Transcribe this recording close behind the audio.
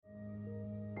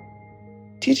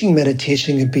Teaching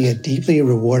meditation can be a deeply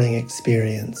rewarding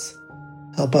experience.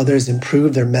 Help others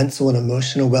improve their mental and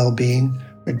emotional well-being,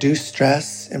 reduce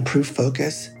stress, improve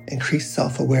focus, increase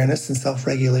self-awareness and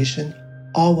self-regulation,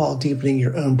 all while deepening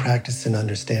your own practice and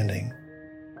understanding.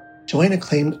 Join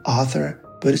acclaimed author,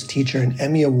 Buddhist teacher, and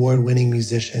Emmy Award-winning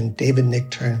musician David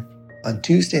Nichtern on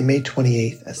Tuesday, May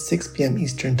 28th at 6 p.m.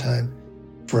 Eastern Time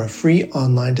for a free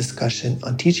online discussion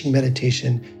on teaching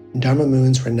meditation in Dharma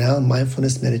Moon's renowned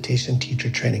mindfulness meditation teacher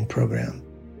training program.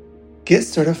 Get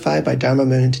certified by Dharma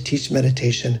Moon to teach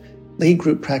meditation, lead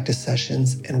group practice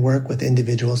sessions, and work with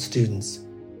individual students.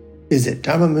 Visit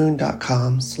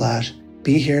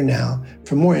dharmamoon.com/BeHereNow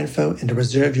for more info and to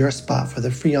reserve your spot for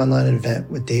the free online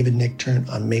event with David Nichtern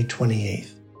on May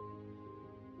 28th.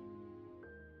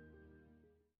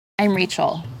 I'm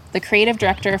Rachel, the creative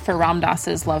director for Ram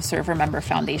Dass's Love Serve Remember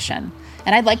Foundation,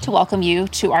 and I'd like to welcome you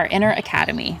to our Inner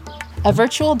Academy, a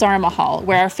virtual Dharma hall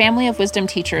where our family of wisdom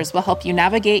teachers will help you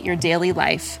navigate your daily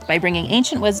life by bringing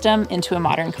ancient wisdom into a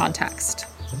modern context.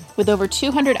 With over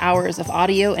 200 hours of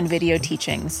audio and video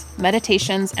teachings,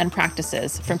 meditations, and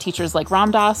practices from teachers like Ram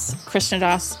Dass, Krishna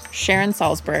Das, Sharon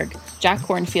Salzberg, Jack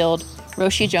Kornfield,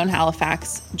 Roshi Joan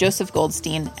Halifax, Joseph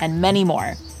Goldstein, and many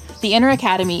more, the Inner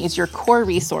Academy is your core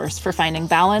resource for finding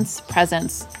balance,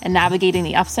 presence, and navigating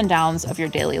the ups and downs of your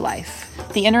daily life.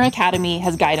 The Inner Academy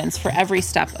has guidance for every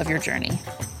step of your journey.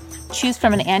 Choose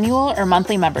from an annual or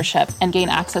monthly membership and gain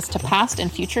access to past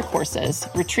and future courses,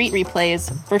 retreat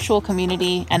replays, virtual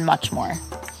community, and much more.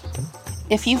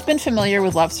 If you've been familiar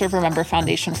with Love Serve Remember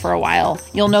Foundation for a while,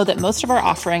 you'll know that most of our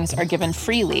offerings are given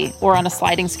freely or on a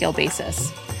sliding scale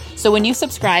basis. So when you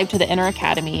subscribe to the Inner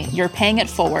Academy, you're paying it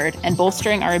forward and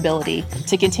bolstering our ability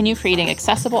to continue creating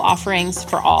accessible offerings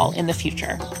for all in the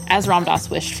future, as Ram Dass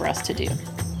wished for us to do.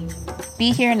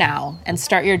 Be here now and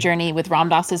start your journey with Ram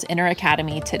Dass's Inner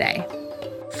Academy today.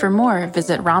 For more,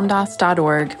 visit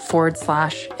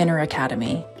ramdass.org/Inner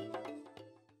Academy.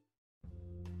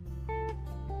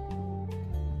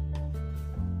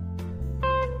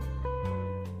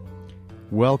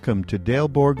 Welcome to Dale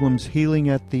Borglum's Healing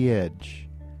at the Edge.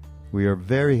 We are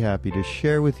very happy to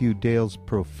share with you Dale's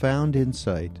profound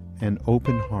insight and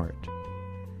open heart.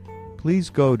 Please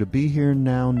go to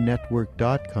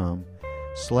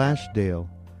BeHereNowNetwork.com/Dale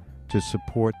to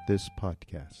support this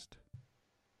podcast.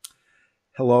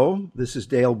 Hello, this is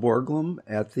Dale Borglum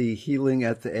at the Healing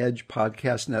at the Edge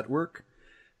podcast network.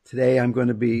 Today I'm going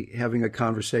to be having a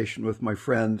conversation with my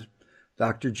friend,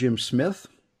 Dr. Jim Smith.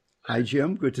 Hi,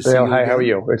 Jim. Good to see you. Hi, again. how are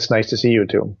you? It's nice to see you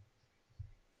too.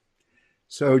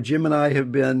 So Jim and I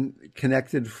have been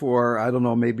connected for, I don't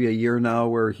know, maybe a year now,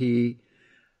 where he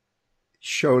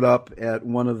showed up at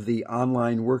one of the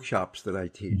online workshops that I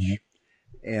teach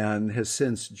and has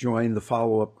since joined the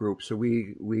follow-up group. So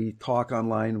we talk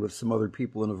online with some other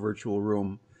people in a virtual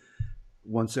room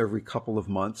once every couple of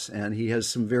months, and he has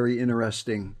some very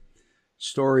interesting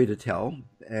story to tell.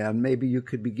 And maybe you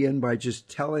could begin by just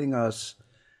telling us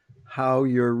how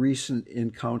your recent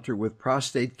encounter with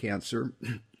prostate cancer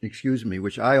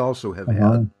which I also have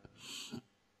had,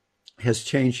 has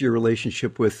changed your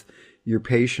relationship with your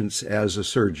patients as a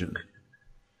surgeon.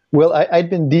 Well,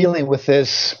 I'd been dealing with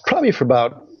this probably for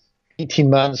about 18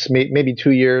 months, maybe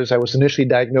 2 years. I was initially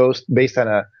diagnosed based on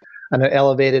an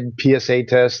elevated PSA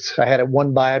test. I had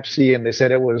one biopsy, and they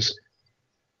said it was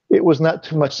not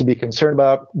too much to be concerned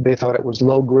about. They thought it was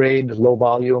low grade, low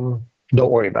volume.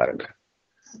 Don't worry about it.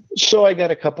 So I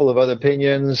got a couple of other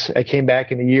opinions. I came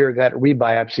back in a year, got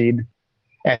re-biopsied.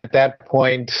 At that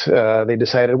point, they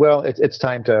decided, well, it's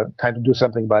time to do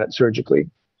something about it surgically.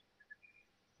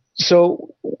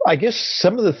 So I guess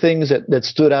some of the things that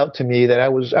stood out to me that I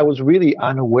was really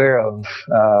unaware of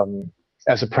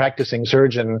as a practicing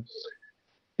surgeon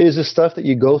is the stuff that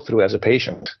you go through as a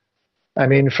patient. I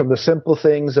mean, from the simple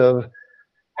things of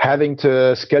having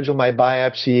to schedule my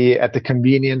biopsy at the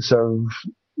convenience of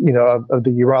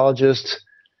the urologist,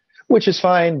 which is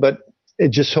fine, but it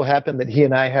just so happened that he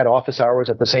and I had office hours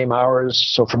at the same hours.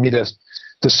 So for me to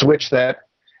switch that,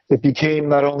 it became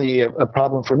not only a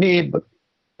problem for me,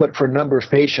 but for a number of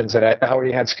patients that I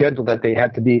already had scheduled that they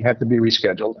had to be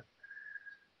rescheduled.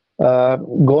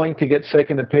 Going to get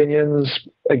second opinions.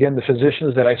 Again, the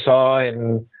physicians that I saw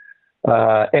in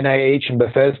NIH and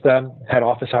Bethesda had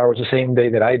office hours the same day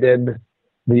that I did.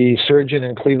 The surgeon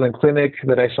in Cleveland Clinic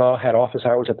that I saw had office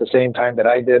hours at the same time that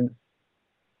I did.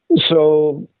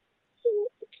 So,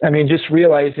 I mean, just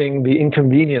realizing the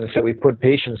inconvenience that we put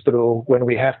patients through when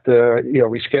we have to,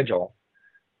 reschedule.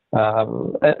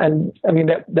 And I mean,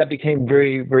 that became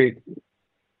very, very,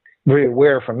 very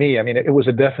aware for me. I mean, it was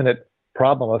a definite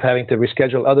problem of having to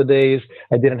reschedule other days.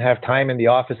 I didn't have time in the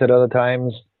office at other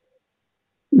times.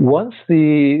 Once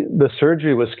the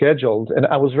surgery was scheduled, and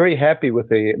I was very happy with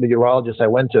the urologist I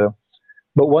went to,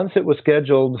 but once it was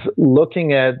scheduled,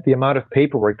 looking at the amount of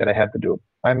paperwork that I had to do,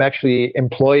 I'm actually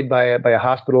employed by a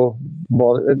hospital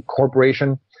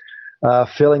corporation,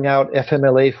 filling out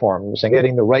FMLA forms and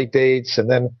getting the right dates, and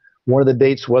then one of the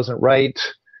dates wasn't right.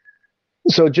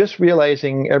 So just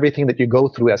realizing everything that you go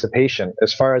through as a patient,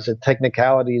 as far as the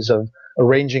technicalities of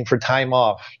arranging for time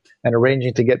off and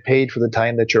arranging to get paid for the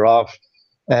time that you're off,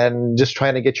 and just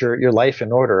trying to get your life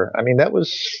in order. I mean, that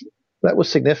was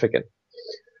significant.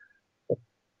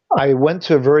 I went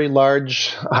to a very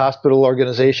large hospital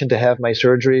organization to have my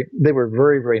surgery. They were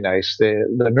very, very nice.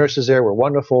 The nurses there were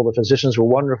wonderful. The physicians were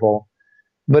wonderful,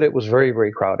 but it was very,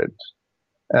 very crowded.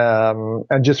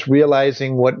 And just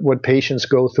realizing what patients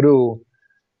go through,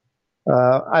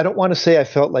 I don't want to say I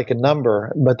felt like a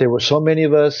number, but there were so many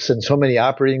of us and so many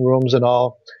operating rooms and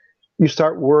all. You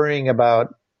start worrying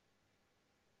about,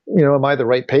 am I the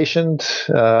right patient?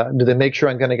 Do they make sure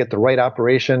I'm going to get the right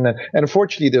operation? And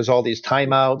unfortunately, there's all these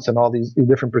timeouts and all these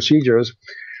different procedures.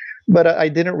 But I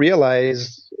didn't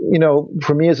realize,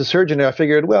 for me as a surgeon, I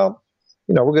figured, well,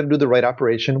 we're going to do the right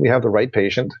operation. We have the right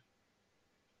patient.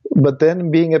 But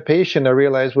then being a patient, I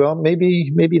realized, well,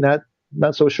 maybe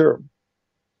not so sure.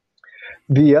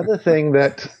 The other thing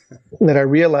that I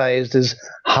realized is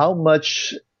how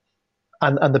much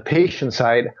on the patient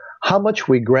side, how much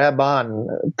we grab on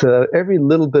to every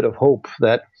little bit of hope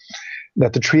that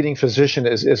the treating physician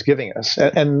is giving us.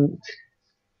 And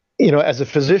as a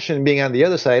physician being on the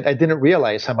other side, I didn't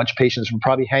realize how much patients were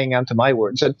probably hanging on to my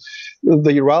words. And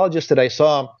the urologist that I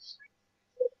saw,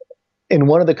 in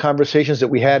one of the conversations that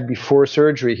we had before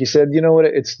surgery, he said, you know what,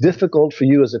 it's difficult for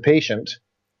you as a patient.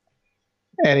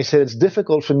 And he said, it's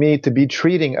difficult for me to be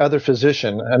treating another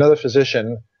physician.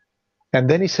 And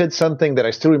then he said something that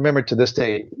I still remember to this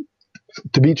day,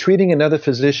 to be treating another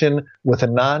physician with a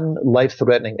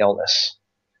non-life-threatening illness.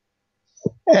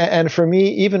 And for me,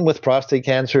 even with prostate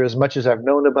cancer, as much as I've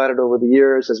known about it over the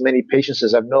years, as many patients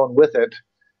as I've known with it,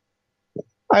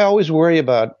 I always worry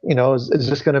about, is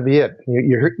this going to be it?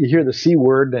 You hear the C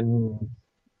word, and,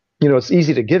 it's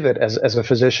easy to give it as a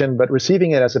physician, but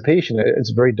receiving it as a patient,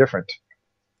 it's very different.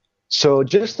 So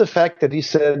just the fact that he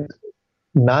said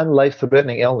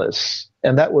non-life-threatening illness,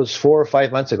 and that was 4 or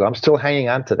 5 months ago, I'm still hanging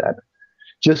on to that.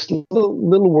 Just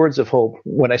little words of hope.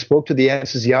 When I spoke to the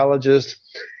anesthesiologist,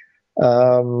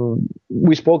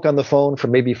 we spoke on the phone for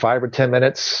maybe 5 or 10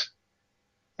 minutes,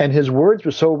 and his words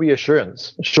were so reassuring.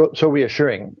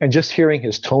 And just hearing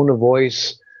his tone of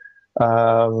voice, he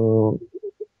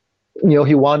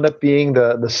wound up being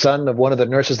the son of one of the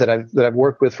nurses that I've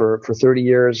worked with for 30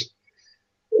 years.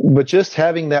 But just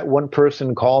having that one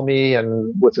person call me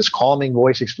and with his calming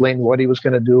voice explain what he was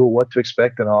going to do, what to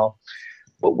expect and all,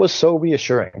 it was so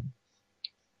reassuring.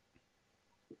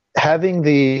 Having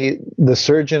the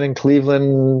surgeon in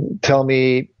Cleveland tell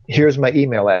me, here's my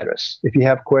email address. If you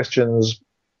have questions,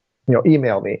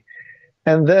 email me.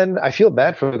 And then I feel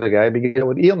bad for the guy because I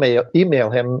would email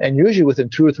him, and usually within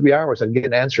 2 or 3 hours I'd get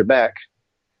an answer back.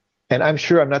 And I'm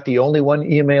sure I'm not the only one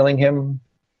emailing him.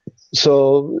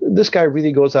 So this guy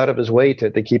really goes out of his way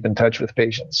to keep in touch with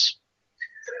patients.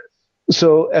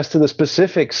 So as to the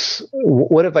specifics,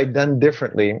 what have I done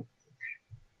differently?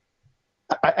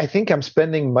 I think I'm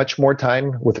spending much more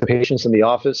time with the patients in the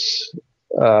office.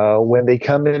 When they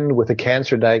come in with a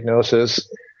cancer diagnosis,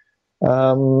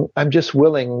 I'm just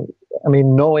willing,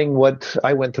 knowing what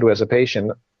I went through as a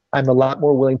patient, I'm a lot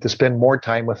more willing to spend more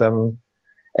time with them.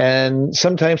 And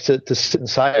sometimes to sit in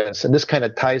silence, and this kind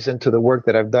of ties into the work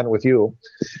that I've done with you,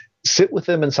 sit with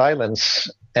them in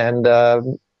silence, and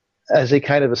as they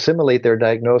kind of assimilate their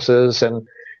diagnosis, and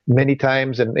many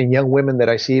times in young women that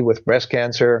I see with breast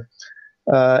cancer,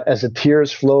 as the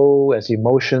tears flow, as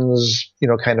emotions,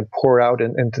 kind of pour out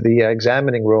into the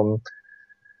examining room,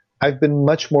 I've been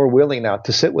much more willing now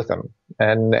to sit with them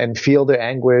and feel their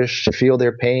anguish, feel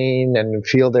their pain, and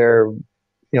feel their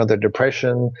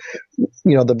depression,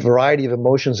 the variety of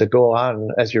emotions that go on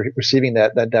as you're receiving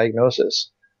that diagnosis.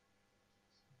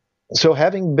 So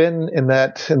having been in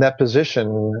that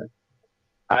position,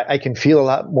 I can feel a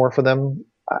lot more for them.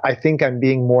 I think I'm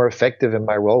being more effective in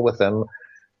my role with them.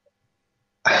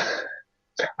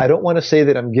 I don't want to say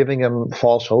that I'm giving them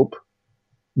false hope,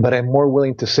 but I'm more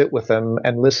willing to sit with them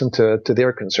and listen to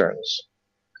their concerns.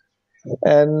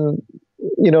 And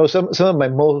some of my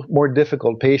more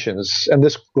difficult patients, and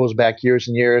this goes back years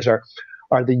and years, are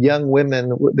the young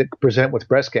women that present with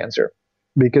breast cancer,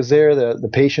 because there the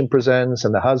patient presents,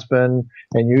 and the husband,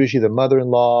 and usually the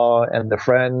mother-in-law, and the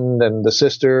friend, and the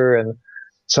sister, and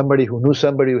somebody who knew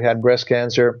somebody who had breast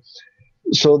cancer.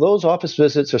 So those office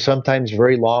visits are sometimes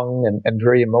very long and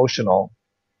very emotional.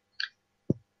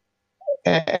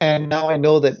 And now I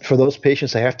know that for those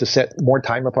patients, I have to set more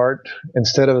time apart.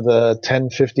 Instead of the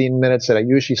 10, 15 minutes that I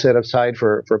usually set aside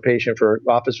for a patient for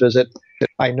office visit,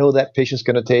 I know that patient's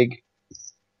going to take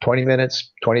 20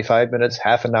 minutes, 25 minutes,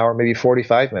 half an hour, maybe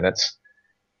 45 minutes.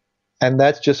 And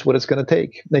that's just what it's going to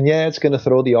take. And yeah, it's going to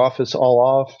throw the office all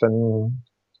off. And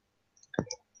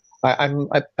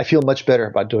I feel much better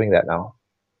about doing that now.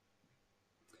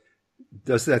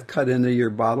 Does that cut into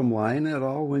your bottom line at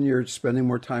all when you're spending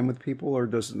more time with people, or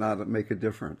does it not make a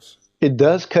difference? It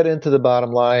does cut into the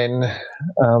bottom line.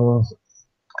 I'm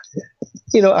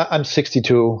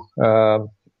 62.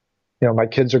 My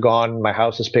kids are gone. My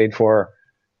house is paid for.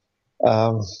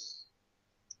 I'm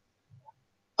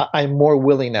more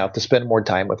willing now to spend more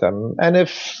time with them. And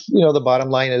if, the bottom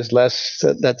line is less,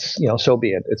 that's, so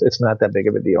be it. It's not that big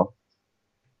of a deal.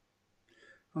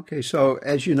 Okay, so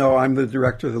as you know, I'm the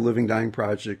director of the Living Dying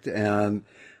Project, and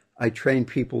I train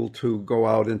people to go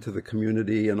out into the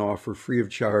community and offer free of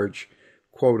charge,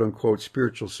 quote unquote,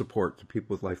 spiritual support to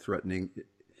people with life-threatening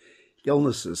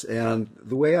illnesses. And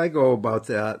the way I go about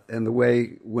that, and the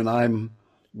way when I'm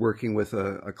working with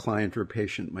a client or a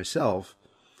patient myself,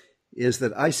 is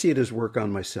that I see it as work on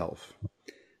myself.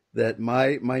 That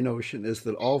my notion is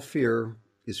that all fear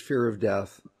is fear of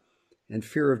death, and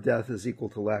fear of death is equal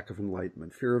to lack of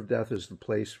enlightenment. Fear of death is the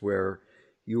place where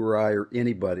you or I or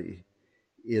anybody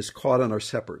is caught on our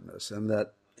separateness, and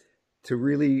that to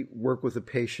really work with a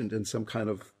patient in some kind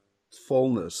of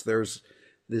fullness, there's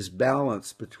this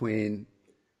balance between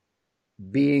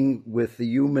being with the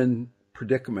human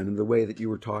predicament in the way that you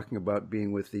were talking about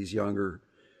being with these younger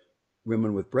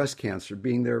women with breast cancer,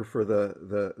 being there for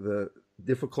the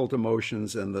difficult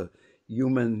emotions and the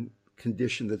human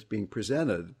condition that's being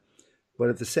presented, but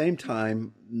at the same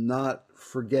time, not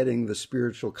forgetting the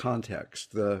spiritual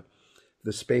context, the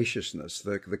spaciousness,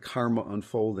 the karma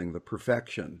unfolding, the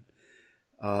perfection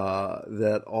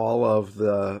that all of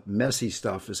the messy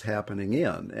stuff is happening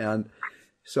in. And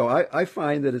so I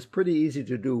find that it's pretty easy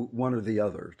to do one or the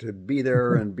other, to be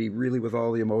there and be really with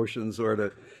all the emotions, or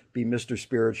to be Mr.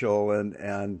 Spiritual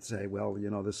and say, well,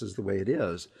 this is the way it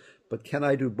is. But can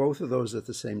I do both of those at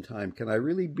the same time? Can I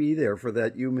really be there for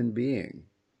that human being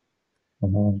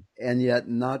and yet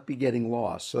not be getting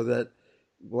lost? So that,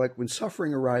 like, when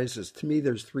suffering arises, to me,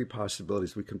 there's three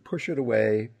possibilities. We can push it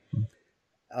away,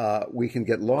 we can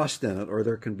get lost in it, or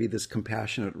there can be this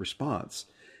compassionate response.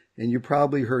 And you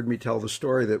probably heard me tell the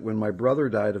story that when my brother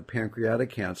died of pancreatic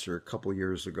cancer a couple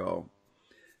years ago,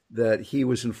 that he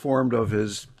was informed of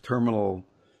his terminal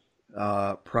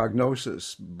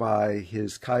prognosis by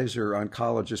his Kaiser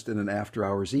oncologist in an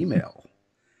after-hours email.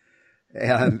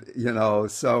 And,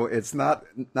 so it's not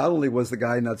only was the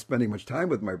guy not spending much time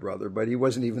with my brother, but he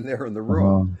wasn't even there in the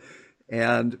room.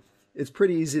 And it's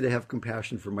pretty easy to have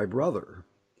compassion for my brother.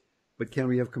 But can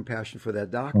we have compassion for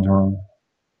that doctor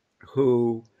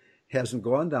who hasn't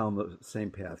gone down the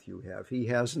same path you have? He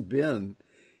hasn't been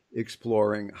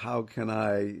exploring, how can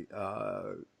I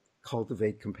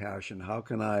cultivate compassion? How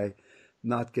can I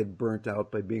not get burnt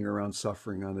out by being around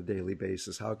suffering on a daily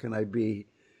basis? How can I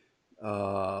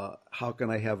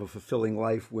have a fulfilling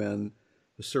life when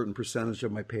a certain percentage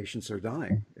of my patients are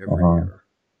dying every year?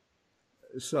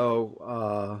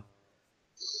 So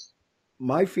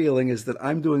my feeling is that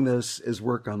I'm doing this as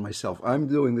work on myself. I'm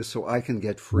doing this so I can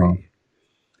get free.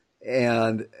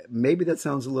 And maybe that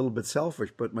sounds a little bit selfish,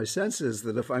 but my sense is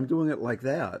that if I'm doing it like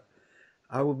that,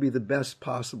 I will be the best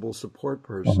possible support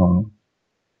person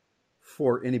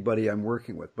for anybody I'm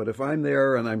working with. But if I'm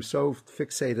there and I'm so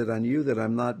fixated on you that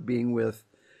I'm not being with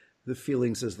the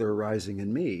feelings as they're arising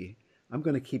in me, I'm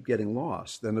going to keep getting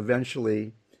lost and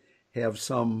eventually have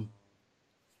some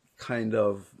kind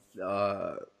of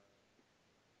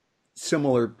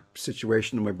similar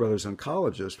situation to my brother's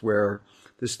oncologist, where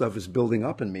this stuff is building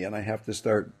up in me and I have to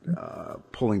start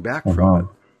pulling back from it.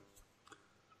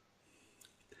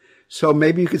 So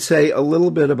maybe you could say a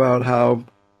little bit about how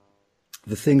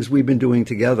the things we've been doing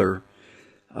together,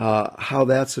 how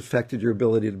that's affected your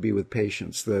ability to be with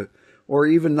patients, or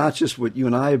even not just what you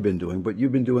and I have been doing, but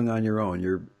you've been doing on your own,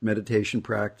 your meditation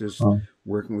practice,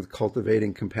 working with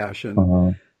cultivating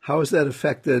compassion. How has that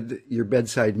affected your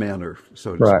bedside manner,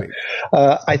 so to speak?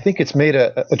 I think it's made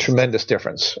a tremendous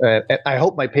difference. And I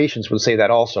hope my patients would say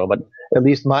that also, but at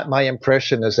least my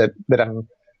impression is that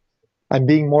I'm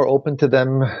being more open to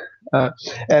them.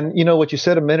 And what you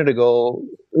said a minute ago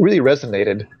really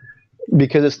resonated,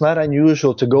 because it's not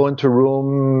unusual to go into a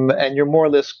room and you're more or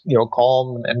less,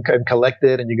 calm and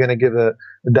collected, and you're going to give a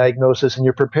diagnosis, and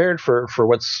you're prepared for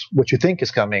what you think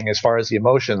is coming as far as the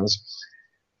emotions.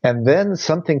 And then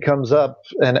something comes up,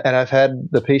 and I've had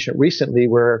the patient recently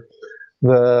where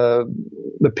the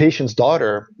patient's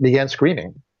daughter began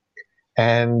screaming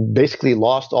and basically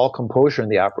lost all composure in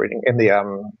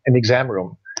the exam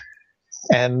room.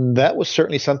 And that was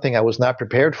certainly something I was not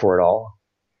prepared for at all.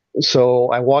 So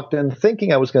I walked in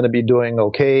thinking I was going to be doing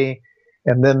okay.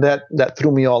 And then that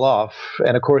threw me all off.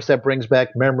 And of course, that brings back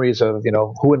memories of,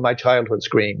 who in my childhood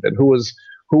screamed and who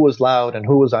was loud and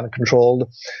who was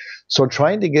uncontrolled. So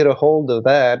trying to get a hold of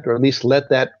that, or at least let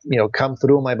that, come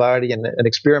through my body and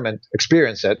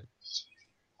experience it,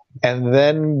 and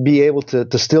then be able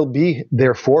to still be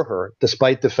there for her,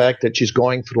 despite the fact that she's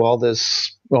going through all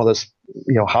this,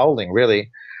 howling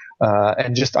really,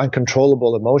 and just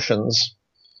uncontrollable emotions.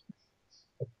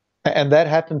 And that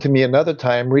happened to me another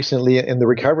time recently in the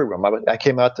recovery room. I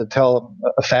came out to tell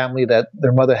a family that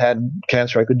their mother had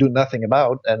cancer I could do nothing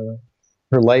about, and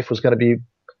her life was going to be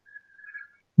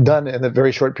done in a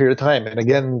very short period of time. And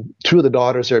again, two of the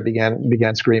daughters there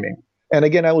began screaming. And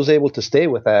again, I was able to stay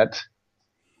with that.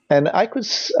 And I could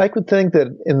think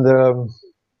that in the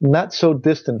not so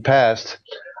distant past,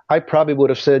 I probably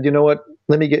would have said, you know what,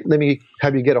 let me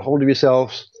have you get a hold of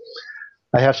yourselves.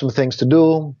 I have some things to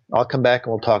do. I'll come back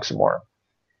and we'll talk some more.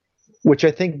 Which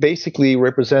I think basically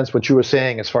represents what you were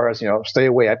saying as far as, stay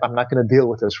away. I'm not going to deal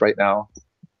with this right now.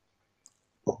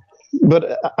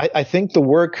 But I think the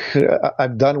work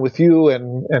I've done with you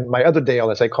and my other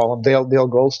Dale, as I call him, Dale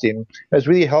Goldstein, has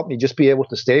really helped me just be able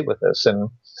to stay with this and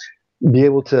be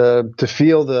able to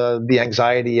feel the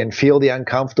anxiety and feel the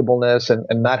uncomfortableness and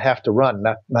not have to run,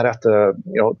 not have to,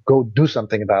 go do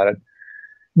something about it,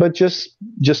 but just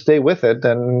stay with it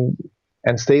and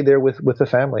stay there with the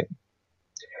family.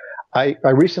 I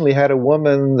recently had a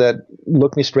woman that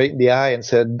looked me straight in the eye and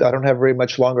said, I don't have very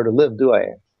much longer to live, do I?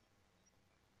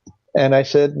 And I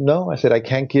said, no. I said, I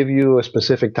can't give you a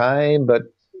specific time, but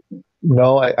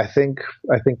no, I think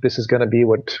this is going to be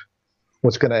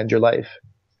what's going to end your life.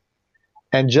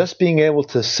 And just being able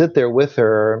to sit there with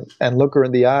her and look her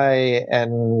in the eye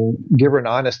and give her an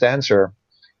honest answer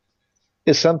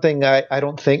is something I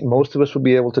don't think most of us would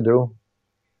be able to do.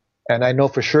 And I know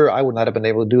for sure I would not have been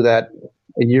able to do that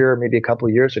a year, maybe a couple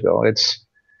of years ago.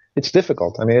 It's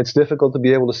difficult. I mean, it's difficult to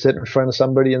be able to sit in front of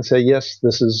somebody and say, yes,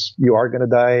 you are going to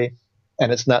die.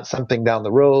 And it's not something down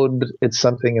the road. It's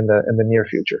something in the near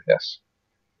future. Yes.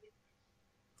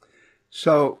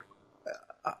 So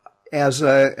as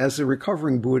a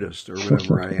recovering Buddhist or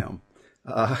whatever I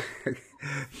am,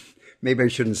 maybe I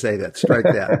shouldn't say that. Strike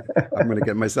that. I'm going to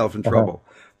get myself in trouble.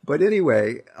 But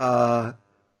anyway,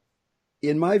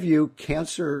 in my view,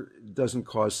 cancer doesn't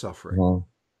cause suffering.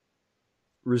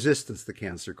 Resistance to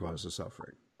cancer causes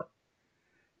suffering.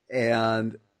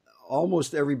 And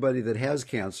almost everybody that has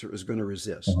cancer is going to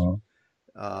resist.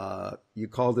 You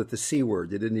called it the C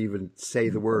word. You didn't even say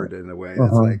the word in a way.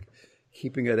 It's like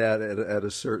keeping it at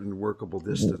a certain workable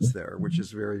distance there, which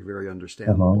is very, very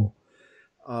understandable.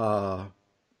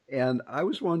 And I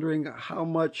was wondering how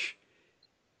much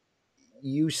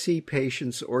you see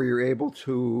patients or you're able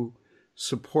to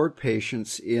support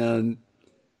patients in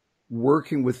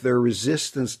working with their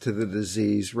resistance to the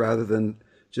disease rather than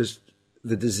just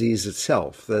the disease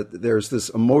itself, that there's this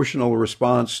emotional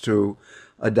response to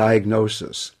a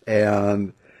diagnosis.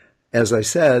 And as I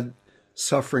said,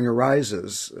 suffering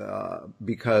arises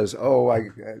because,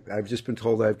 I've just been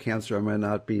told I have cancer. I might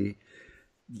not be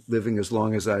living as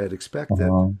long as I had expected.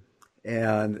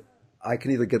 And I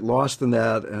can either get lost in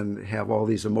that and have all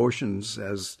these emotions,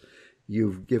 as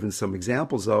you've given some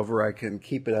examples of, or I can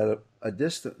keep it at a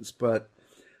distance. But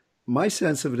my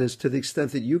sense of it is, to the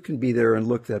extent that you can be there and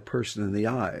look that person in the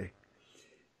eye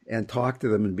and talk to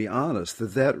them and be honest,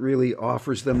 that really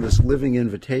offers them this living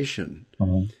invitation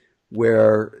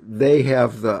where they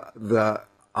have the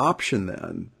option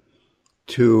then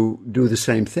to do the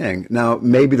same thing. Now,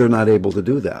 maybe they're not able to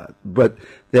do that, but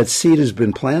that seed has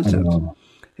been planted.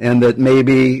 And that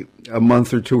maybe a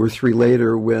month or 2 or 3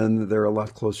 later, when they're a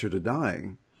lot closer to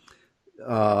dying,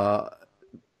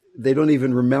 they don't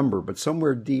even remember, but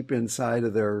somewhere deep inside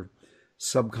of their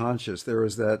subconscious, there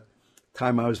was that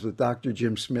time I was with Dr.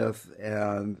 Jim Smith,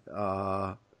 and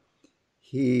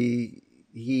he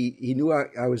knew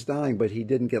I was dying, but he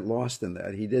didn't get lost in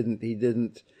that.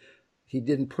 He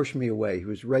didn't push me away. He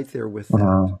was right there with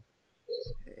that.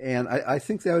 And I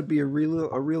think that would be a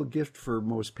real gift for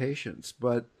most patients,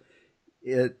 but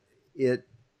it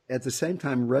at the same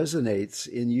time resonates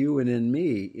in you and in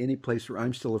me, any place where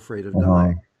I'm still afraid of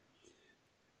dying.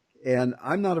 And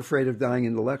I'm not afraid of dying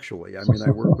intellectually. I mean, I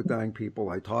work with dying people.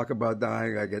 I talk about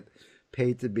dying. I get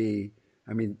paid to be,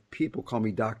 people call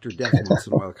me Dr. Death once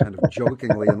in a while, kind of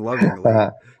jokingly and lovingly.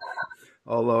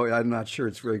 although I'm not sure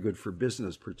it's very good for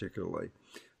business particularly.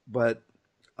 But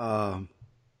as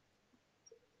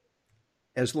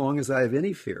long as I have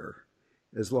any fear,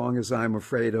 as long as I'm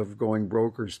afraid of going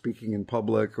broke or speaking in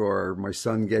public or my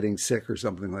son getting sick or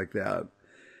something like that,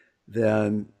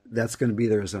 then that's going to be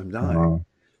there as I'm dying.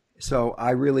 So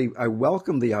I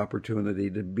welcome the opportunity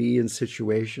to be in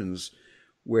situations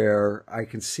where I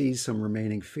can see some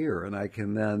remaining fear, and I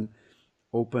can then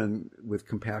open with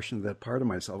compassion to that part of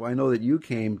myself. I know that you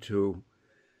came to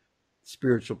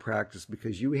spiritual practice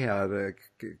because you had a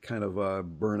kind of a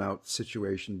burnout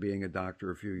situation being a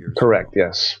doctor a few years Correct, ago.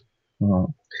 yes.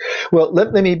 Well,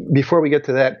 let me, before we get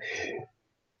to that,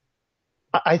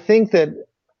 I think that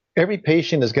every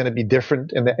patient is going to be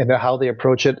different in how they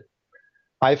approach it.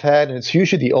 I've had, and it's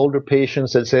usually the older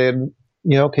patients that say,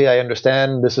 okay, I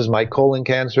understand this is my colon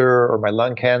cancer or my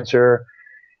lung cancer,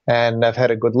 and I've had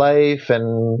a good life,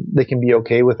 and they can be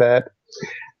okay with that.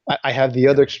 I have the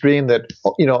other extreme that,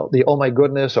 the oh my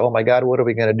goodness, oh my God, what are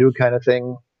we going to do kind of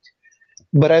thing.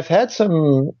 But I've had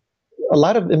a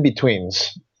lot of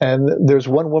in-betweens. And there's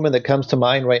one woman that comes to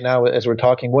mind right now as we're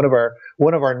talking, one of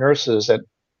our nurses that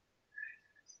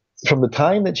from the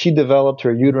time that she developed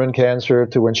her uterine cancer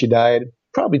to when she died,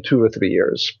 probably 2 or 3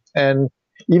 years. And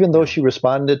even though she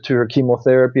responded to her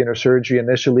chemotherapy and her surgery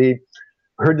initially,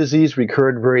 her disease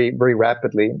recurred very, very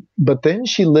rapidly. But then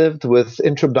she lived with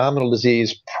intra-abdominal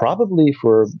disease probably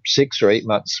for 6 or 8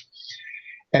 months.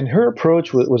 And her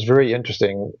approach was very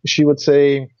interesting. She would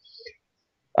say,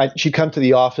 she'd come to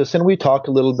the office and we talked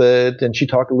a little bit, and she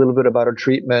talked a little bit about her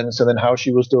treatments and then how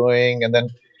she was doing. And then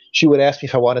she would ask me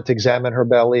if I wanted to examine her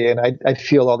belly, and I'd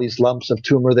feel all these lumps of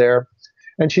tumor there.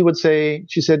 And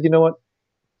she said, you know what?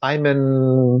 I'm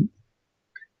in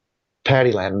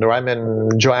Patty Land, or I'm in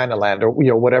Joanna Land, or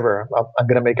whatever. I'm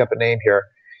going to make up a name here.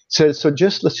 So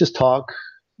let's just talk.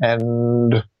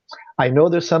 And I know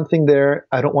there's something there.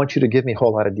 I don't want you to give me a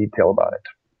whole lot of detail about it.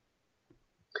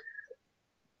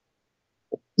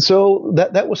 So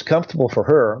that was comfortable for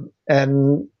her.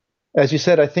 And as you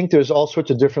said, I think there's all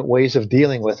sorts of different ways of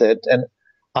dealing with it. And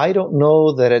I don't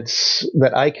know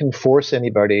that I can force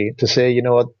anybody to say, you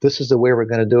know what, this is the way we're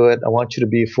going to do it. I want you to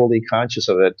be fully conscious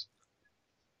of it.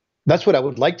 That's what I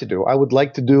would like to do. I would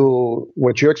like to do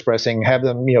what you're expressing, have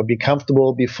them, be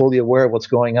comfortable, be fully aware of what's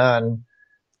going on.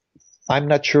 I'm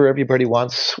not sure everybody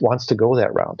wants to go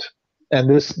that route. And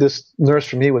this nurse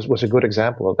for me was a good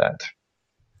example of that.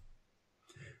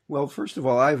 Well, first of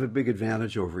all, I have a big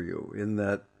advantage over you in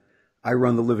that I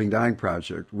run the Living Dying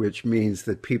Project, which means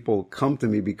that people come to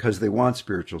me because they want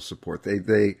spiritual support.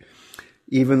 They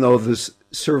even though the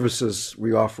services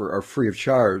we offer are free of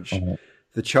charge,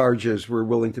 the charge is we're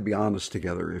willing to be honest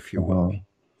together, if you will.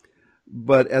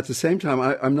 But at the same time,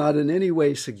 I'm not in any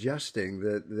way suggesting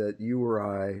that you or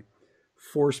I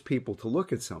force people to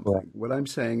look at something. Right. What I'm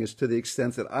saying is, to the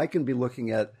extent that I can be looking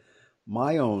at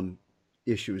my own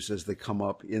issues as they come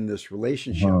up in this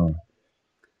relationship,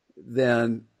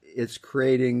 then it's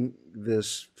creating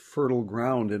this fertile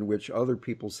ground in which other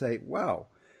people say, wow,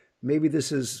 maybe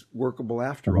this is workable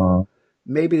after all.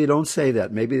 Maybe they don't say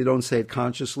that. Maybe they don't say it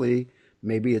consciously.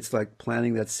 Maybe it's like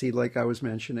planting that seed like I was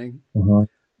mentioning.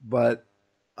 But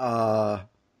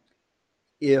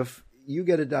if you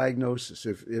get a diagnosis,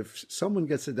 if someone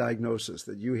gets a diagnosis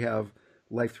that you have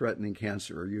life-threatening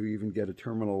cancer, or you even get a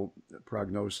terminal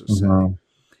prognosis, say,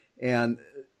 and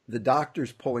the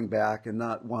doctor's pulling back and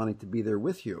not wanting to be there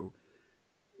with you,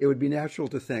 it would be natural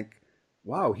to think,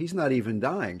 wow, he's not even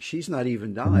dying. She's not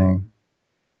even dying.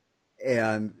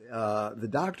 And the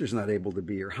doctor's not able to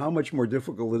be here. How much more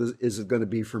difficult is it going to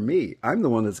be for me? I'm the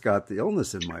one that's got the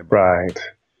illness in my body. Right.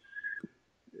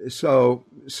 So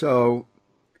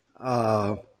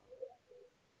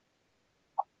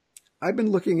I've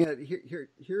been looking at,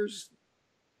 here's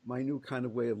my new kind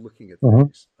of way of looking at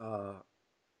things.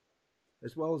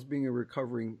 As well as being a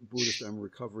recovering Buddhist, I'm a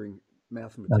recovering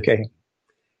mathematician. Okay.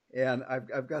 And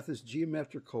I've got this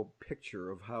geometrical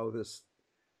picture of how this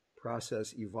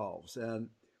process evolves. And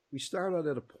we start out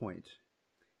at a point.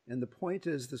 And the point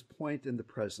is this point in the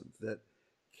present, that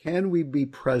can we be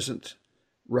present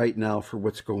right now for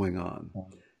what's going on?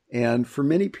 And for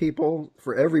many people,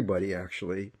 for everybody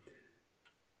actually,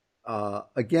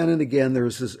 again and again,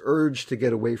 there's this urge to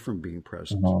get away from being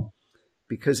present.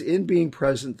 Because in being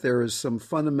present, there is some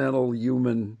fundamental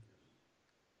human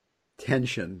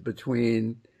tension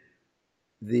between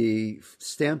the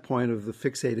standpoint of the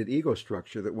fixated ego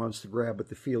structure that wants to grab at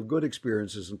the feel-good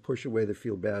experiences and push away the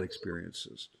feel-bad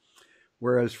experiences.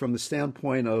 Whereas from the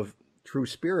standpoint of true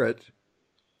spirit,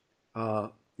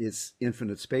 it's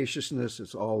infinite spaciousness,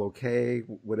 it's all okay,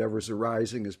 whatever's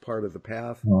arising is part of the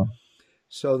path.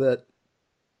 So that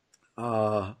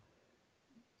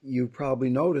you've probably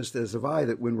noticed, as have I,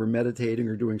 that when we're meditating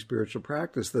or doing spiritual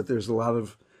practice, that there's a lot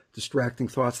of distracting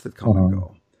thoughts that come and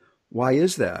go. Why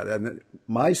is that? And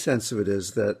my sense of it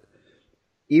is that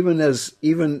even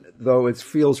though it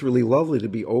feels really lovely to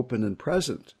be open and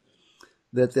present,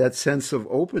 that sense of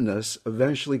openness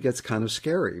eventually gets kind of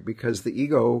scary, because the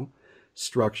ego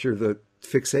structure, the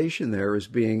fixation there, is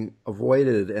being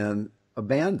avoided and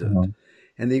abandoned.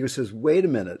 And the ego says, wait a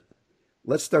minute,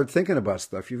 let's start thinking about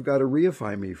stuff. You've got to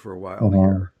reify me for a while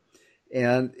here.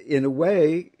 And in a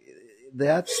way,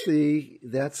 that's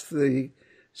the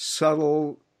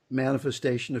subtle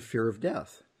manifestation of fear of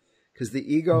death, because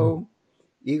the ego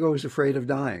is afraid of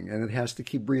dying, and it has to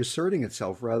keep reasserting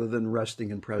itself rather than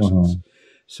resting in presence.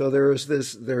 So there's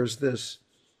this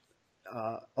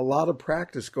a lot of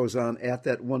practice goes on at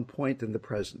that one point in the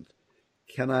present.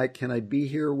 Can I be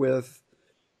here with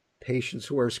patients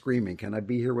who are screaming? Can I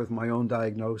be here with my own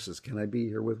diagnosis? Can I be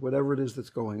here with whatever it is that's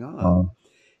going on?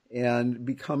 And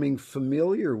becoming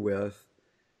familiar with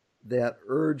that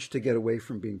urge to get away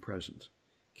from being present.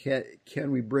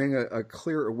 Can we bring a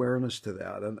clear awareness to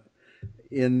that? And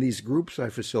in these groups I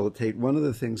facilitate, one of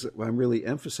the things that I'm really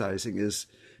emphasizing is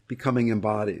becoming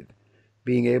embodied,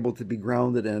 being able to be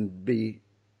grounded and be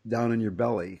down in your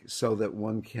belly, so that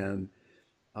one can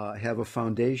have a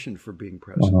foundation for being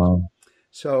present.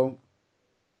 So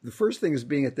the first thing is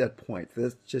being at that point.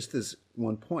 That's just this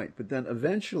one point. But then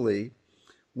eventually,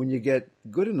 when you get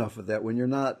good enough of that, when you're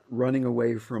not running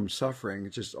away from suffering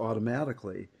just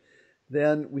automatically,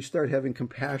 then we start having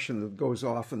compassion that goes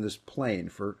off in this plane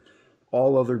for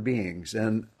all other beings,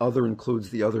 and other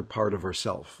includes the other part of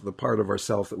ourself, the part of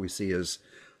ourself that we see as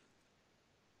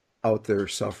out there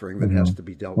suffering that has to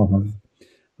be dealt with.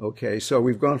 Okay, so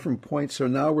we've gone from point, so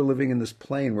now we're living in this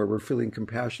plane where we're feeling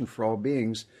compassion for all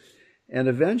beings, and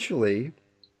eventually,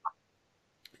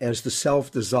 as the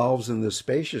self dissolves in this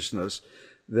spaciousness,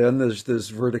 then there's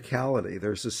this verticality,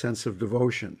 there's a sense of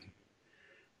devotion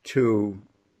to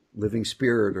living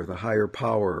spirit or the higher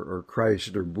power or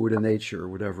Christ or Buddha nature or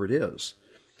whatever it is.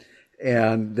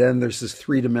 And then there's this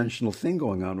three-dimensional thing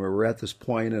going on where we're at this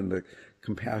point and the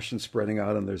compassion spreading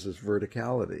out, and there's this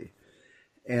verticality.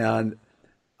 And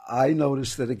I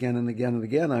notice that again and again and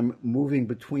again, I'm moving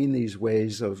between these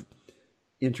ways of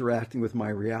interacting with my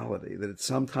reality, that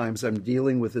sometimes I'm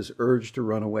dealing with this urge to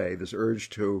run away, this urge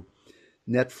to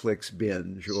Netflix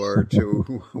binge or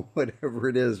to whatever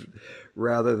it is,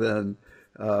 rather than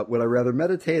would I rather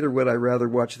meditate or would I rather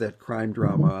watch that crime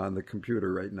drama on the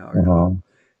computer right now? You know?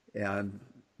 And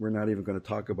we're not even going to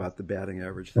talk about the batting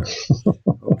average there.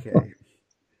 Okay.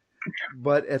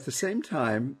 But at the same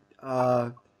time,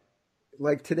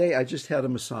 like today, I just had a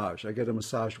massage. I get a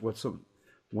massage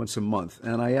once a month.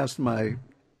 And I asked my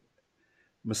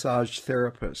massage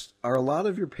therapist, are a lot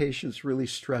of your patients really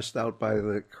stressed out by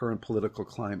the current political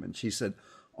climate? She said,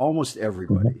 almost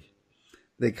everybody.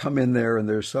 They come in there and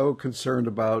they're so concerned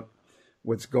about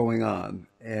what's going on.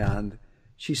 And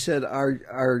she said,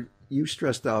 are you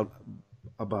stressed out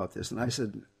about this? And I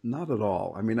said, not at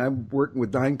all. I mean, I'm working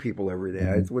with dying people every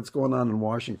day. What's going on in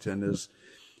Washington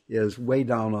is way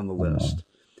down on the list.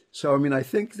 So, I mean, I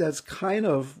think that's kind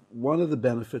of one of the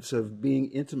benefits of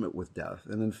being intimate with death.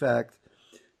 And in fact,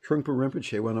 Trungpa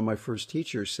Rinpoche, one of my first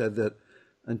teachers, said that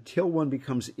until one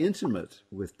becomes intimate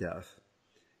with death,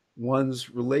 one's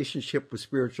relationship with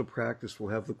spiritual practice will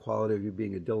have the quality of you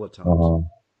being a dilettante.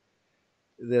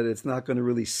 That it's not going to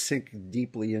really sink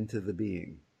deeply into the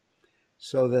being.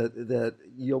 So that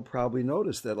you'll probably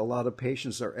notice that a lot of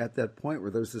patients are at that point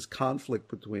where there's this conflict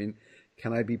between,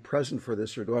 can I be present for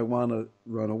this or do I want to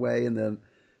run away? And then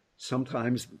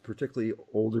sometimes, particularly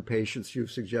older patients,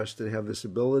 you've suggested have this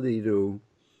ability to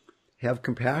have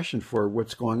compassion for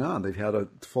what's going on. They've had a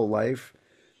full life.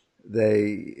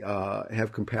 They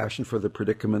have compassion for the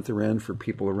predicament they're in, for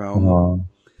people around them.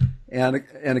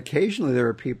 And occasionally there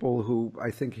are people who I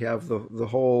think have the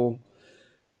whole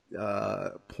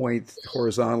point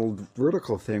horizontal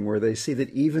vertical thing where they see that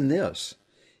even this,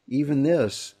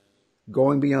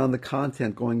 going beyond the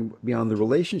content, going beyond the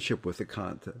relationship with the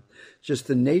content, just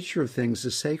the nature of things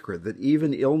is sacred, that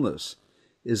even illness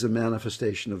is a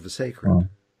manifestation of the sacred.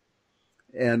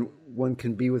 And one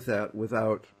can be with that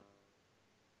without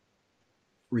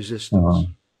resistance.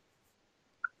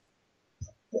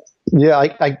 Yeah,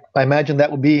 I imagine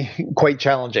that would be quite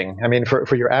challenging. I mean,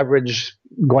 for your average,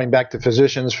 going back to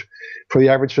physicians, for the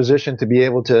average physician to be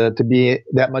able to be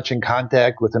that much in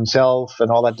contact with himself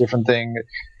and all that different thing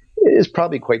is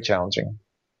probably quite challenging.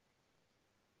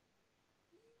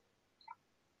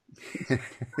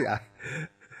 Yeah.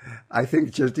 I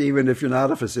think just even if you're not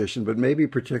a physician, but maybe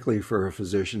particularly for a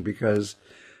physician, because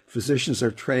physicians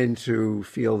are trained to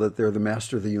feel that they're the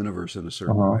master of the universe in a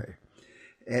certain way.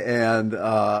 And,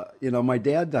 my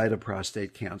dad died of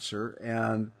prostate cancer,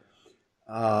 and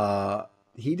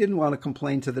he didn't want to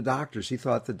complain to the doctors. He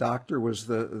thought the doctor was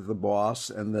the boss,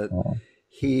 and that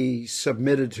he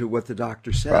submitted to what the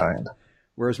doctor said. Right.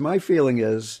 Whereas my feeling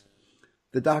is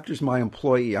the doctor's my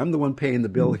employee. I'm the one paying the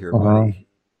bill here, buddy.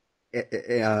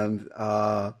 And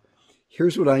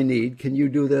here's what I need. Can you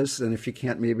do this? And if you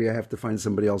can't, maybe I have to find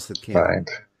somebody else that can. Right.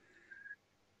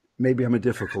 Maybe I'm a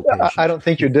difficult patient. I don't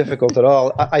think you're difficult at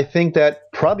all. I think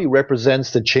that probably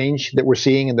represents the change that we're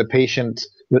seeing in the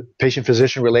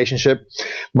patient-physician relationship.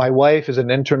 My wife is an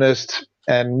internist,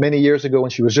 and many years ago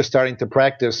when she was just starting to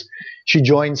practice, she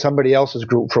joined somebody else's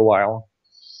group for a while.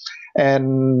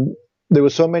 And there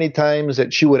were so many times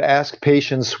that she would ask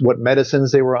patients what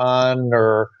medicines they were on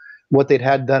or what they'd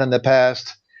had done in the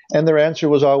past. And their answer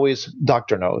was always,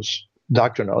 doctor knows.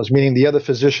 Doctor knows, meaning the other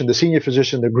physician, the senior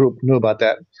physician in the group knew about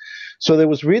that. So there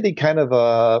was really kind of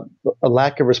a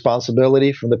lack of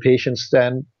responsibility from the patient's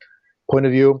point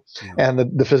of view. Yeah.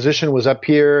 And the physician was up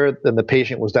here, then the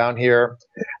patient was down here.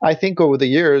 I think over the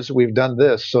years we've done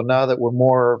this. So now that we're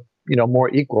more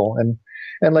equal.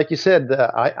 And like you said,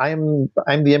 I'm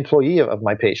the employee of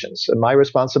my patients, and my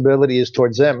responsibility is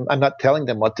towards them. I'm not telling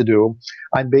them what to do.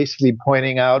 I'm basically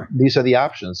pointing out these are the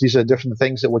options. These are different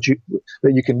things that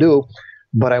you can do.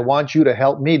 But I want you to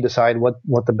help me decide what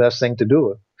the best thing to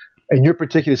do. In your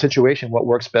particular situation, what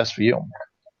works best for you.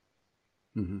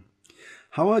 Mm-hmm.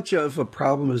 How much of a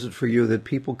problem is it for you that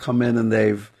people come in and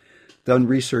they've done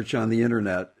research on the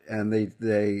internet and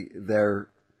they're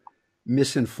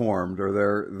misinformed,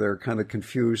 or they're kind of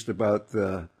confused about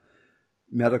the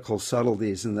medical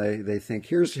subtleties, and they think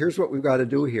here's what we've got to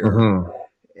do here,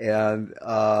 and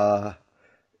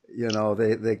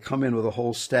they come in with a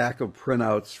whole stack of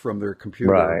printouts from their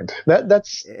computer. Right.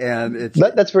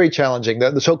 That's very challenging.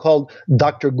 The so-called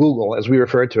Dr. Google, as we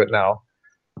refer to it now.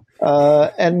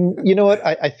 And you know what?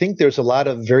 I think there's a lot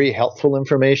of very helpful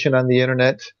information on the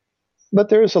internet, but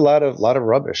there's a lot of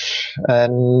rubbish.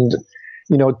 And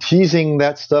teasing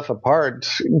that stuff apart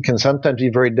can sometimes be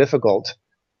very difficult.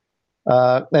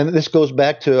 And this goes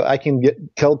back to I can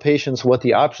tell patients what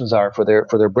the options are for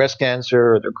their breast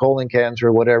cancer or their colon cancer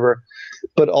or whatever,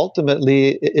 but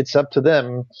ultimately it's up to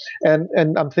them. And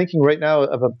I'm thinking right now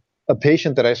of a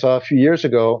patient that I saw a few years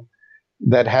ago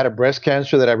that had a breast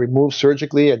cancer that I removed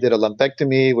surgically. I did a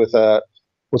lumpectomy with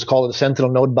what's called a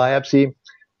sentinel node biopsy.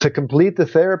 To complete the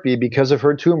therapy, because of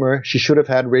her tumor, she should have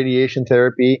had radiation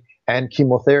therapy and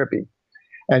chemotherapy.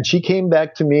 And she came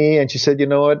back to me and she said, you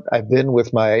know what, I've been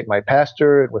with my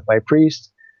pastor and with my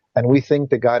priest, and we think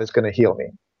that God is going to heal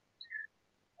me.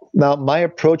 Now, my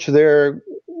approach there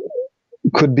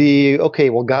could be, okay,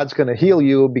 well, God's going to heal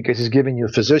you because he's giving you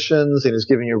physicians and he's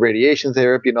giving you radiation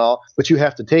therapy and all, but you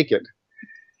have to take it.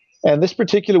 And this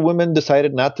particular woman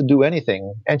decided not to do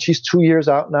anything. And she's 2 years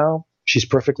out now. She's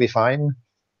perfectly fine.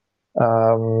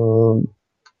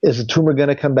 Is the tumor going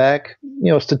to come back?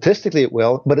 Statistically it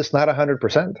will, but it's not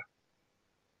 100%.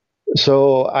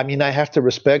 So, I have to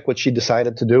respect what she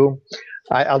decided to do.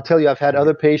 I'll tell you, I've had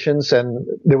other patients, and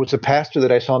there was a pastor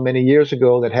that I saw many years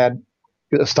ago that had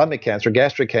stomach cancer,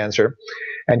 gastric cancer,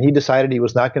 and he decided he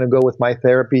was not going to go with my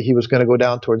therapy. He was going to go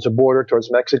down towards the border,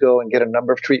 towards Mexico, and get a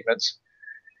number of treatments.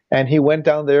 And he went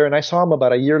down there, and I saw him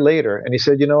about a year later, and he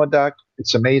said, you know what, Doc,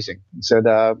 it's amazing. He said,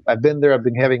 I've been there. I've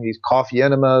been having these coffee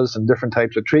enemas and different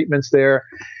types of treatments there,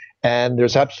 and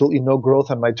there's absolutely no growth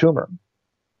on my tumor.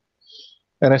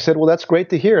 And I said, well, that's great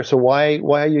to hear. So why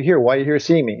are you here? Why are you here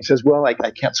seeing me? He says, well, I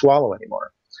can't swallow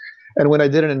anymore. And when I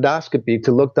did an endoscopy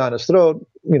to look down his throat,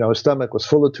 his stomach was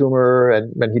full of tumor,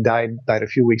 and he died a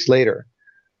few weeks later.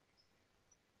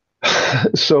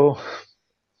 So,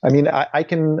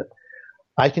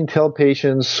 I can tell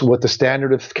patients what the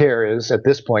standard of care is at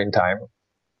this point in time,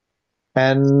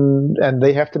 and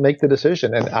they have to make the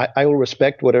decision. And I will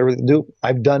respect whatever they do.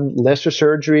 I've done lesser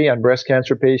surgery on breast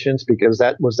cancer patients because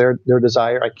that was their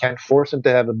desire. I can't force them to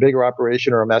have a bigger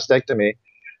operation or a mastectomy.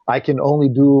 I can only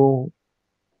do,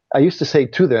 I used to say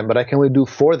to them, but I can only do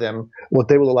for them what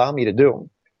they will allow me to do.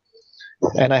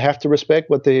 And I have to respect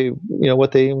what they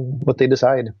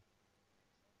decide.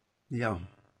 Yeah.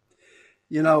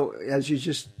 As you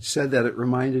just said that, it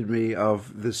reminded me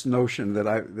of this notion that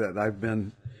I've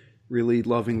been really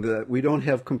loving, that we don't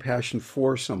have compassion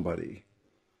for somebody.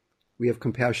 We have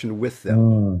compassion with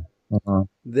them.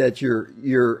 That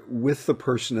you're with the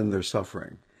person in their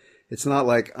suffering. It's not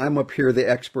like I'm up here, the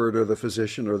expert or the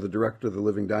physician or the director of the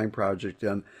Living Dying Project,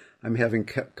 and I'm having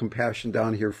compassion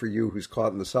down here for you who's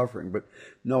caught in the suffering. But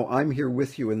no, I'm here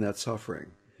with you in that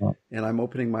suffering. And I'm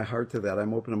opening my heart to that.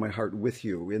 I'm opening my heart with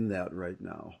you in that right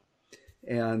now.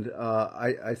 And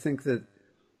I think that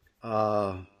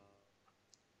I'm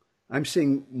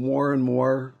seeing more and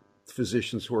more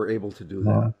physicians who are able to do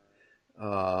that,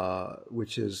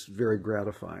 which is very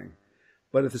gratifying.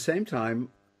 But at the same time,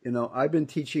 I've been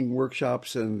teaching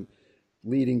workshops and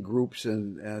leading groups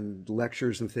and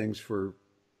lectures and things for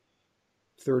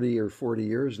 30 or 40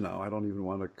 years now. I don't even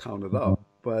want to count it up,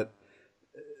 but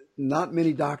not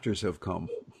many doctors have come.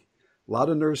 A lot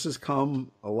of nurses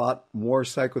come, a lot more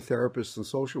psychotherapists and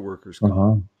social workers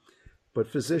come, but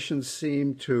physicians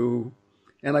seem to,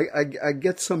 and I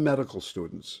get some medical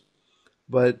students,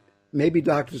 but maybe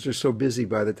doctors are so busy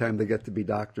by the time they get to be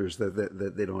doctors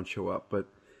that they don't show up. But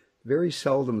very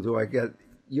seldom do I get.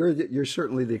 You're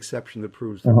certainly the exception that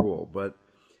proves the rule, but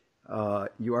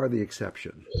you are the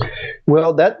exception.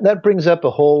 Well, that brings up a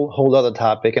whole other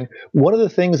topic, and one of the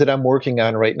things that I'm working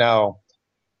on right now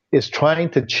is trying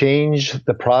to change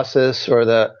the process or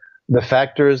the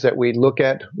factors that we look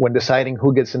at when deciding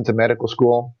who gets into medical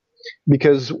school,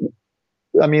 because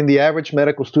I mean, the average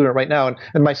medical student right now,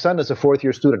 and my son is a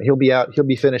fourth-year student. He'll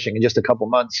be finishing in just a couple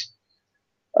months.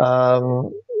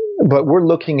 But we're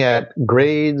looking at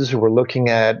grades, we're looking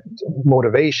at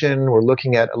motivation, we're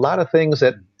looking at a lot of things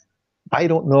that I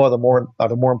don't know are the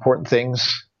more important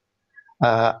things.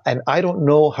 And I don't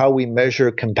know how we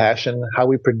measure compassion, how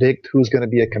we predict who's going to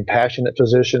be a compassionate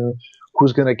physician,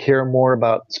 who's going to care more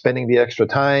about spending the extra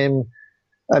time.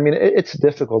 I mean, it's a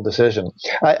difficult decision.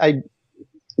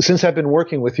 Since I've been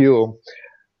working with you,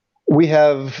 we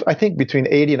have, I think, between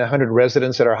 80 and 100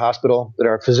 residents at our hospital that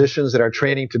are physicians that are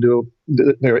training to do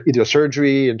either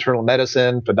surgery, internal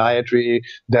medicine, podiatry,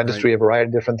 dentistry, a variety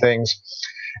of different things.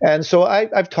 And so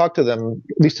I've talked to them,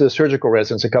 at least to the surgical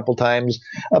residents, a couple times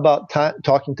about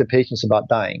talking to patients about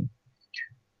dying.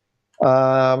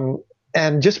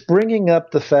 And just bringing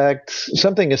up the fact,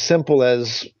 something as simple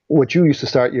as what you used to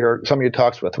start some of your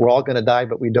talks with, we're all going to die,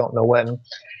 but we don't know when.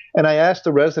 And I asked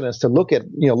the residents to look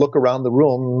around the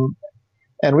room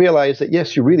and realize that,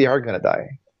 yes, you really are going to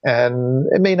die. And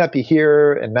it may not be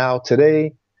here and now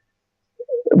today,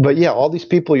 but yeah, all these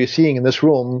people you're seeing in this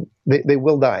room, they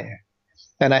will die.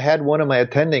 And I had one of my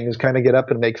attendings kind of get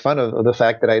up and make fun of the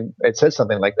fact that I'd said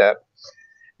something like that.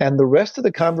 And the rest of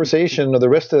the conversation, or the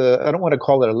rest of I don't want to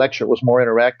call it a lecture, it was more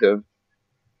interactive,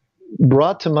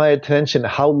 brought to my attention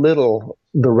how little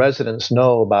the residents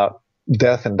know about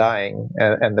death and dying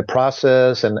and the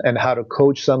process and how to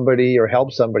coach somebody or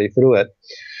help somebody through it.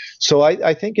 So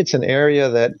I think it's an area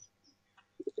that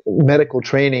medical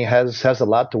training has a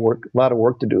lot of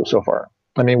work to do so far.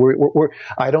 I mean,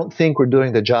 I don't think we're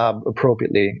doing the job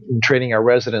appropriately in training our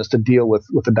residents to deal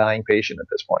with a dying patient at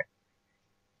this point.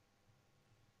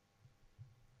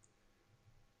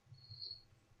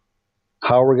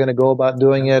 How we're going to go about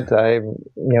doing it, I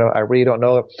really don't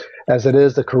know. As it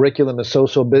is, the curriculum is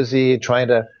so busy trying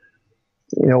to,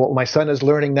 what my son is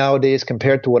learning nowadays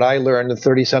compared to what I learned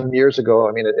 30-some years ago.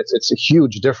 I mean, it's a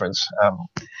huge difference.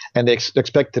 And they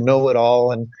expect to know it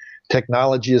all, and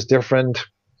technology is different.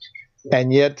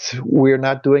 And yet we're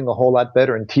not doing a whole lot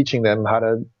better in teaching them how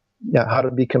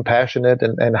to be compassionate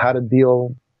and how to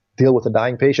deal with a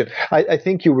dying patient. I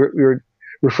think you were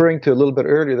referring to a little bit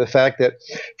earlier the fact that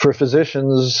for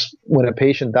physicians, when a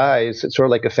patient dies, it's sort of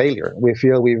like a failure. We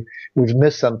feel we've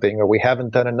missed something or we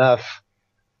haven't done enough.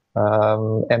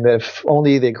 And if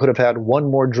only they could have had one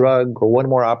more drug or one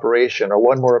more operation or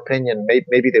one more opinion,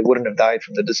 maybe they wouldn't have died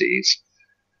from the disease.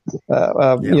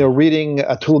 Reading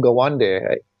Atul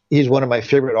Gawande, he's one of my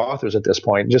favorite authors at this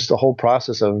point. Just the whole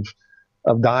process of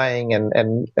dying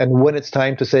and when it's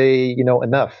time to say,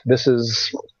 enough.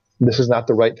 This is not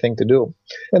the right thing to do.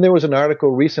 And there was an article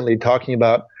recently talking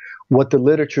about what the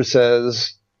literature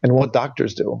says and what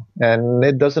doctors do, and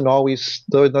it doesn't always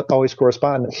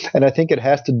correspond. And I think it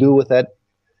has to do with that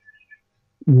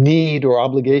need or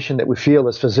obligation that we feel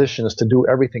as physicians to do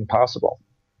everything possible.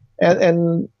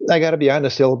 And I got to be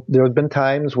honest, there have been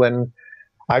times when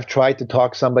I've tried to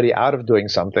talk somebody out of doing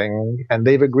something and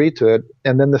they've agreed to it.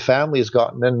 And then the family has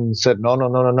gotten in and said,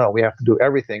 no, we have to do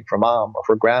everything for mom or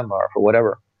for grandma or for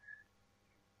whatever.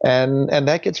 And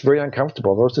that gets very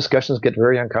uncomfortable. Those discussions get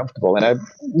very uncomfortable. And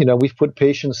we've put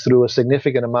patients through a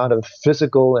significant amount of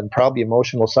physical and probably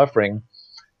emotional suffering,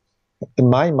 in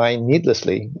my mind,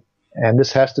 needlessly. And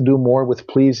this has to do more with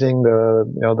pleasing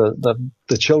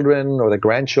the children or the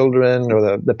grandchildren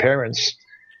or the parents.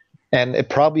 And it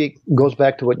probably goes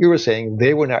back to what you were saying.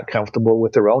 They were not comfortable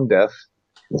with their own death,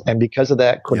 and because of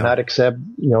that, could not accept,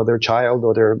 their child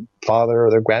or their father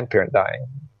or their grandparent dying.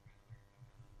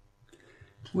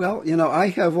 Well, I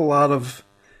have a lot of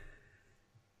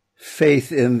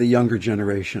faith in the younger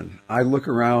generation. I look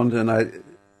around and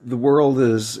the world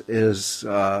is there's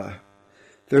a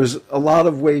lot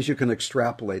of ways you can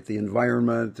extrapolate the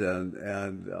environment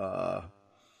and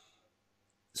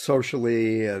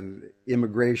socially and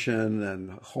immigration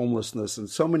and homelessness and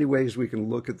so many ways we can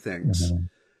look at things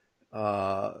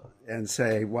and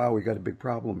say, wow, we got a big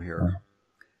problem here.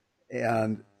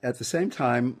 And at the same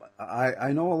time,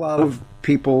 I know a lot of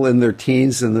people in their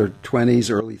teens, in their 20s,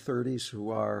 early 30s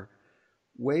who are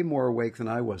way more awake than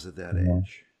I was at that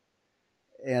age.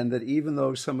 And that even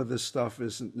though some of this stuff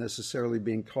isn't necessarily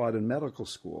being taught in medical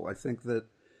school, I think that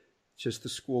just the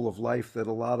school of life that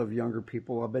a lot of younger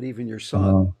people, I bet even your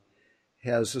son,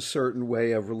 has a certain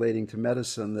way of relating to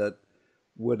medicine that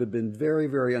would have been very,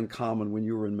 very uncommon when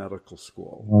you were in medical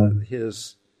school.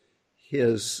 His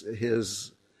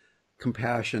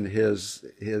compassion,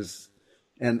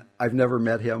 and I've never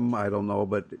met him, I don't know,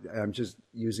 but I'm just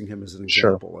using him as an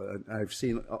example. Sure. I've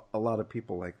seen a lot of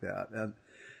people like that.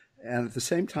 And at the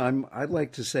same time, I'd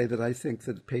like to say that I think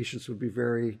that patients would be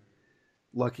very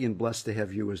lucky and blessed to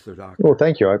have you as their doctor. Well,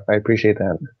 thank you. I appreciate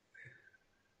that.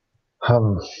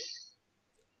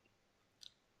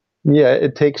 Yeah,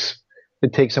 it takes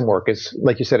some work. It's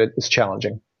like you said, it's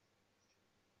challenging.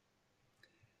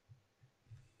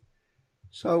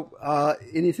 So,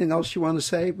 anything else you want to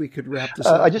say? We could wrap this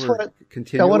up. I just want to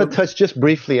continue. I want to touch just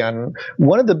briefly on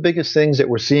one of the biggest things that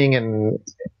we're seeing and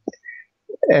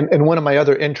one of my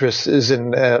other interests is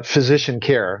in physician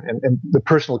care and the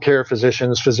personal care of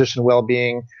physicians, physician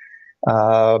well-being.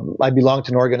 I belong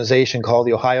to an organization called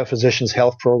the Ohio Physicians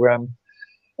Health Program.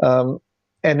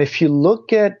 And if you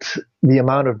look at the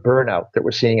amount of burnout that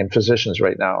we're seeing in physicians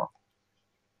right now,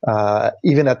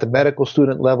 even at the medical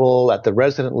student level, at the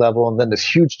resident level, and then this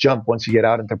huge jump once you get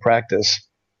out into practice,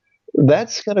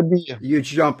 that's going to be... You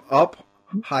jump up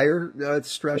higher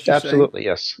stress? Absolutely,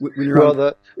 yes.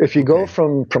 If you go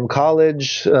from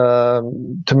college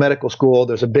to medical school,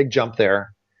 there's a big jump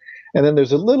there. And then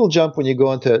there's a little jump when you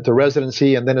go into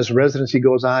residency, and then as residency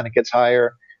goes on, it gets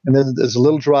higher. And then there's a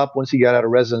little drop once you get out of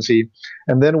residency.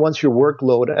 And then once your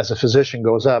workload as a physician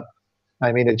goes up,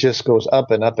 I mean, it just goes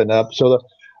up and up and up. So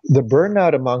the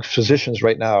burnout amongst physicians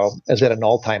right now is at an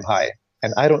all-time high.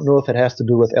 And I don't know if it has to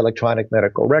do with electronic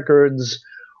medical records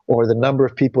or the number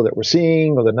of people that we're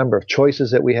seeing or the number of choices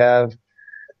that we have.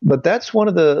 But that's one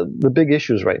of the big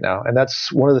issues right now. And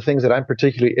that's one of the things that I'm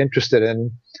particularly interested in.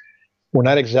 We're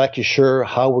not exactly sure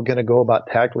how we're going to go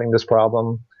about tackling this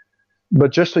problem.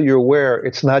 But just so you're aware,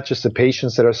 it's not just the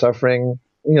patients that are suffering.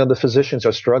 You know, the physicians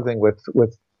are struggling with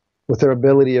their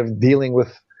ability of dealing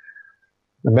with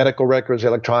the medical records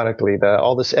electronically,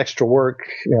 all this extra work,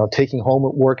 you know, taking home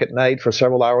work at night for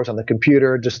several hours on the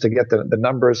computer just to get the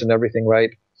numbers and everything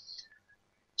right.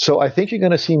 So I think you're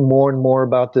going to see more and more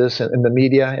about this in the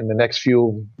media in the next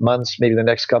few months, maybe the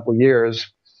next couple of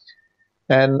years.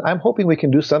 And I'm hoping we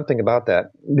can do something about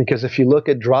that, because if you look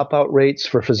at dropout rates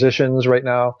for physicians right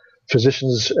now,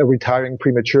 physicians retiring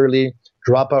prematurely,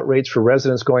 dropout rates for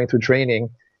residents going through training,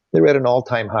 they're at an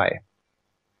all-time high.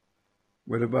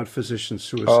 What about physician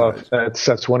suicide?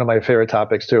 That's one of my favorite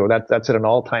topics too. That's at an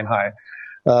all-time high.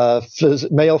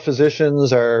 Male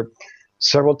physicians are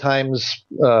several times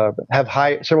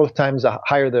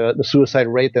higher the suicide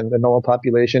rate than the normal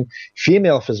population.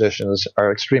 Female physicians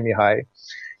are extremely high.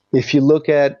 If you look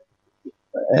at,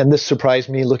 and this surprised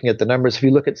me looking at the numbers, if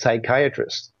you look at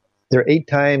psychiatrists, they're 8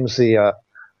 times the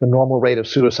normal rate of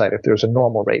suicide if there's a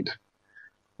normal rate.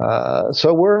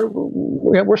 So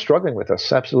we're struggling with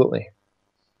this, absolutely.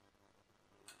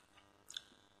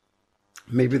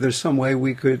 Maybe there's some way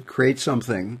we could create some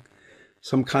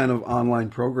kind of online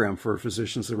program for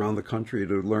physicians around the country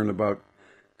to learn about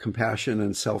compassion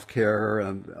and self-care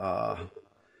and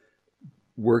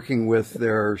working with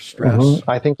their stress. Mm-hmm.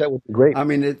 I think that would be great. I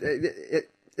mean,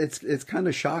 it's kind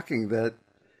of shocking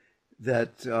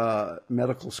that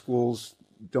medical schools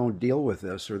don't deal with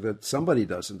this, or that somebody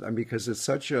doesn't. I mean, because it's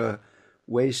such a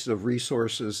waste of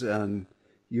resources and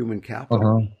human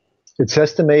capital. It's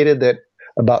estimated that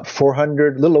about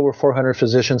little over 400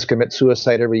 physicians commit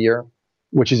suicide every year,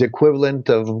 which is equivalent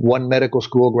of one medical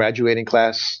school graduating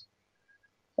class.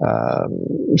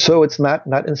 So it's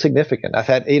not insignificant. I've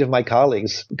had 8 of my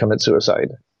colleagues commit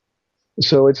suicide.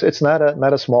 So it's not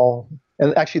a small.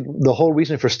 And actually, the whole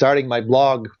reason for starting my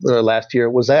blog last year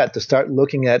was to start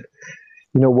looking at,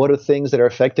 what are things that are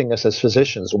affecting us as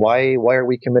physicians? Why are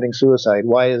we committing suicide?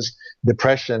 Why is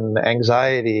depression,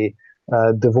 anxiety,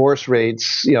 divorce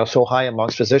rates, so high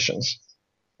amongst physicians?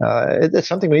 It's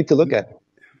something we need to look at.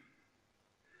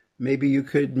 Maybe you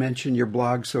could mention your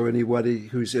blog so anybody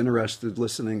who's interested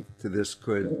listening to this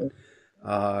could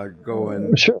go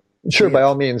and Sure, by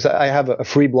all means. I have a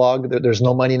free blog. There's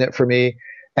no money in it for me.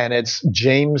 And it's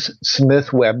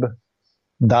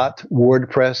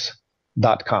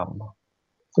jamessmithweb.wordpress.com.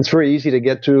 It's very easy to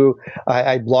get to.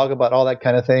 I blog about all that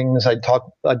kind of things. I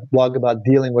blog about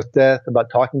dealing with death, about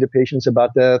talking to patients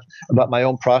about death, about my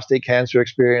own prostate cancer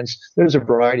experience. There's a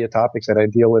variety of topics that I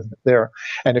deal with there.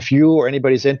 And if you or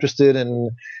anybody's interested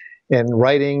in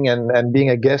writing and being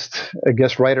a guest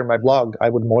writer in my blog, I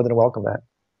would more than welcome that.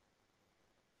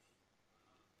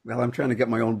 Well, I'm trying to get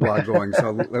my own blog going,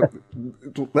 so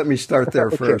let me start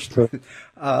there first.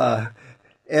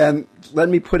 And let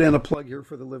me put in a plug here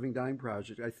for the Living Dying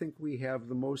Project. I think we have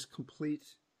the most complete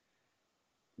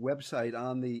website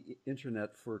on the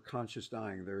internet for conscious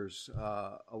dying. There's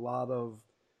a lot of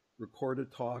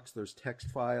recorded talks. There's text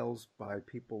files by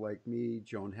people like me,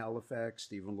 Joan Halifax,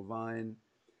 Stephen Levine,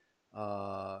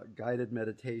 guided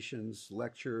meditations,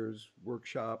 lectures,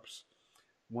 workshops.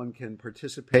 One can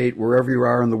participate wherever you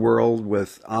are in the world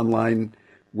with online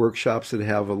workshops that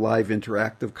have a live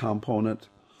interactive component.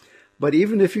 But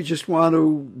even if you just want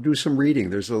to do some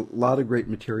reading, there's a lot of great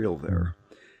material there.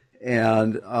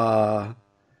 And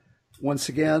once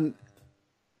again,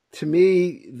 to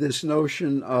me, this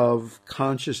notion of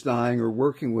conscious dying or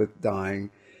working with dying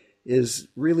is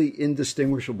really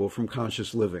indistinguishable from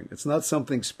conscious living. It's not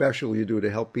something special you do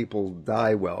to help people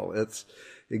die well. It's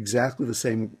exactly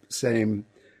the same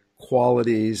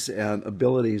qualities and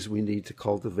abilities we need to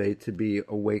cultivate to be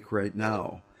awake right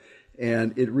now.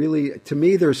 And it really, to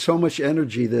me, there's so much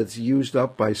energy that's used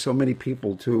up by so many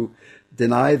people to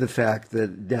deny the fact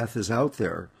that death is out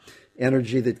there.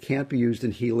 Energy that can't be used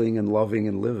in healing and loving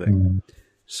and living. Mm-hmm.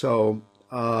 So,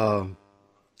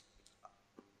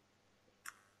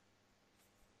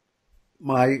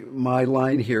 my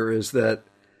line here is that,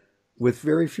 with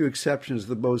very few exceptions,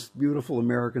 the most beautiful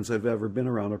Americans I've ever been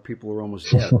around are people who are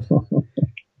almost dead.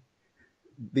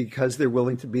 Because they're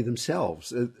willing to be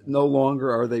themselves. No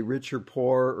longer are they rich or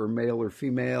poor or male or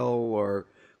female or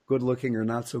good looking or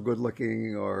not so good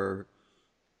looking or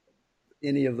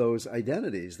any of those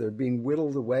identities. They're being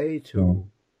whittled away to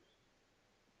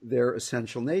their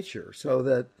essential nature, so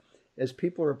that as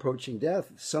people are approaching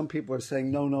death, some people are saying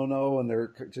no, no, no, and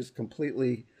they're just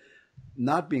completely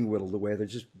not being whittled away. They're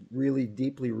just really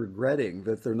deeply regretting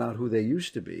that they're not who they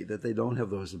used to be, that they don't have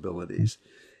those abilities.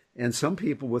 And some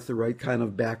people with the right kind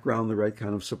of background, the right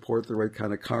kind of support, the right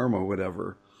kind of karma,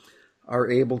 whatever,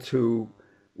 are able to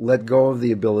let go of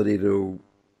the ability to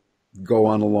go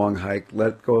on a long hike,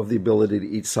 let go of the ability to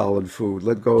eat solid food,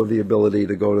 let go of the ability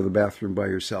to go to the bathroom by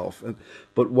yourself.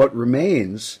 But what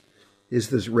remains is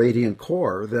this radiant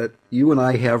core that you and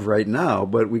I have right now,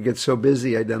 but we get so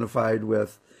busy identified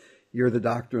with, you're the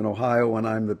doctor in Ohio and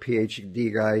I'm the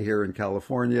PhD guy here in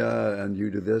California, and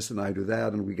you do this and I do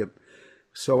that, and we get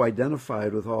so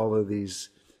identified with all of these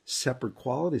separate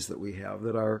qualities that we have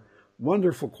that are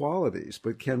wonderful qualities,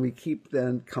 but can we keep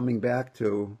then coming back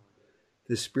to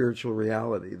this spiritual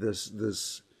reality, the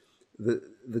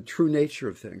true nature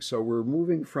of things? So we're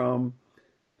moving from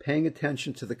paying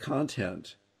attention to the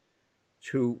content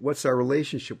to what's our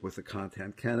relationship with the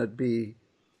content. Can it be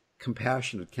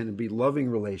compassionate? Can it be loving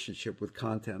relationship with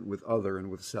content, with other, and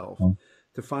with self?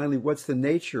 To finally, what's the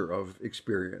nature of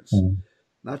experience?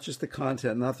 Not just the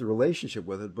content, not the relationship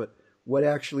with it, but what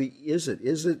actually is it?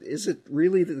 Is it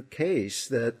really the case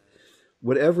that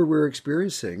whatever we're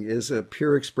experiencing is a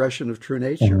pure expression of true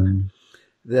nature?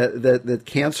 That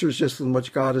cancer is just as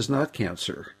much God as not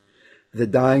cancer. That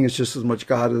dying is just as much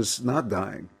God as not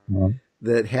dying.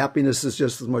 That happiness is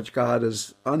just as much God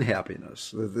as unhappiness.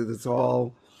 That it's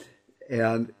all,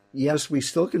 and yes, we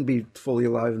still can be fully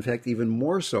alive. In fact, even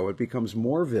more so, it becomes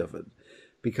more vivid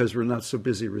because we're not so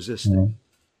busy resisting.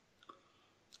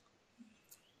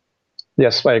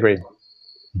 Yes, I agree.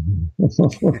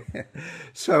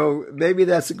 So maybe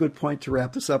that's a good point to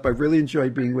wrap this up. I've really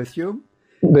enjoyed being with you.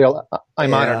 Dale,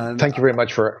 I'm honored. Thank you very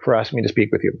much for asking me to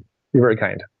speak with you. You're very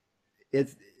kind.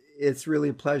 It's really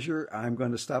a pleasure. I'm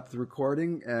going to stop the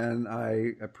recording, and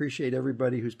I appreciate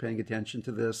everybody who's paying attention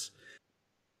to this.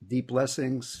 Deep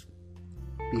blessings.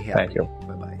 Be happy. Thank you.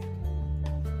 Bye-bye.